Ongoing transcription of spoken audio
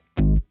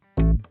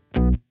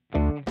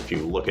if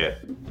you look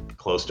at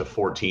close to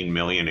 14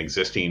 million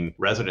existing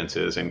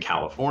residences in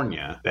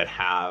California that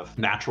have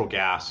natural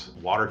gas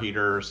water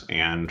heaters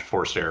and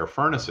forced air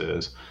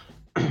furnaces,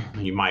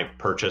 you might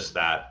purchase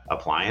that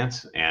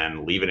appliance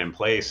and leave it in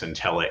place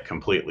until it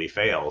completely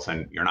fails,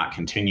 and you're not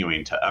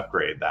continuing to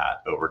upgrade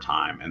that over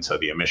time. And so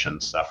the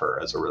emissions suffer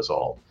as a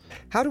result.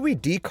 How do we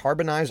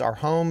decarbonize our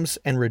homes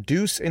and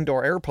reduce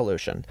indoor air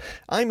pollution?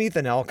 I'm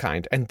Ethan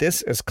Elkind, and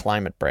this is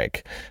Climate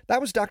Break.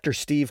 That was Dr.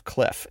 Steve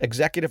Cliff,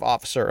 Executive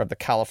Officer of the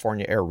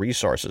California Air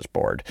Resources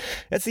Board.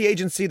 It's the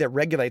agency that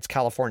regulates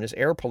California's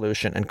air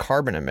pollution and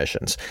carbon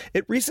emissions.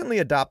 It recently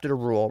adopted a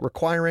rule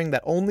requiring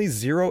that only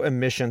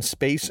zero-emission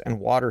space and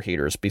water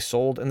heaters be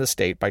sold in the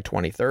state by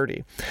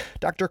 2030.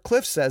 Dr.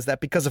 Cliff says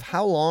that because of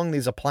how long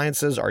these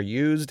appliances are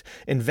used,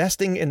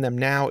 investing in them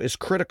now is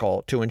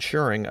critical to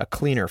ensuring a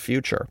cleaner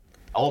future.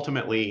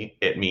 Ultimately,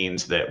 it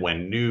means that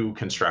when new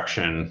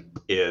construction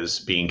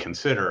is being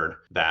considered,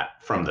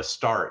 that from the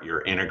start,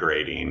 you're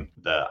integrating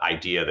the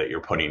idea that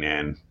you're putting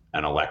in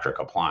an electric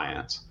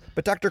appliance.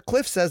 But Dr.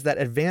 Cliff says that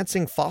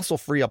advancing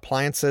fossil-free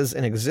appliances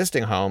in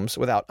existing homes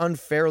without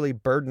unfairly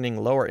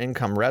burdening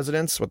lower-income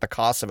residents with the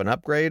cost of an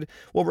upgrade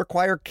will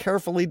require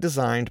carefully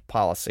designed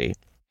policy.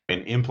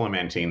 In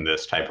implementing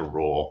this type of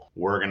rule,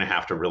 we're going to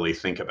have to really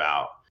think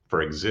about,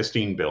 for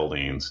existing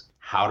buildings,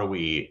 how do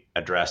we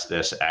address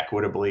this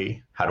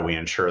equitably? How do we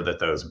ensure that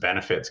those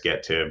benefits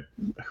get to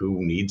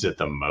who needs it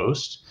the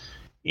most?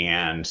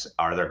 And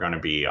are there going to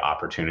be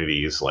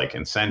opportunities like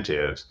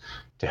incentives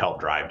to help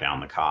drive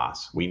down the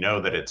costs? We know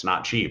that it's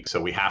not cheap,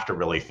 so we have to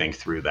really think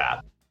through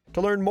that.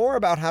 To learn more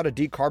about how to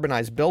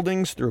decarbonize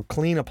buildings through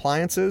clean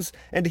appliances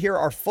and to hear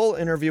our full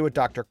interview with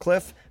Dr.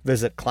 Cliff,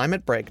 visit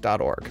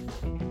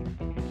climatebreak.org.